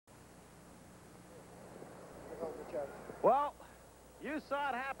chance. Well, you saw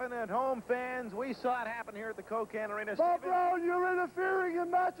it happen at home, fans. We saw it happen here at the Kurrgan Arena. Bob Brown, you're interfering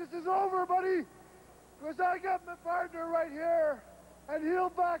in matches is over, buddy. Because I got my partner right here, and he'll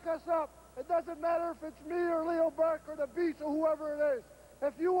back us up. It doesn't matter if it's me or Leo Burke or the Beast or whoever it is.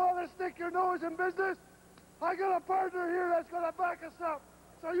 If you want to stick your nose in business, I got a partner here that's going to back us up.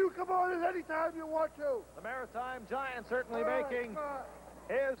 So you come on in anytime you want to. The Maritime Giant certainly making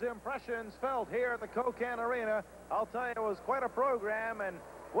his impressions felt here at the Kurrgan Arena. I'll tell you, it was quite a program, and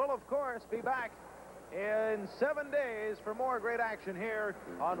we'll, of course, be back in 7 days for more great action here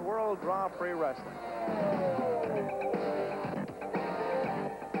on World Grand Prix Wrestling.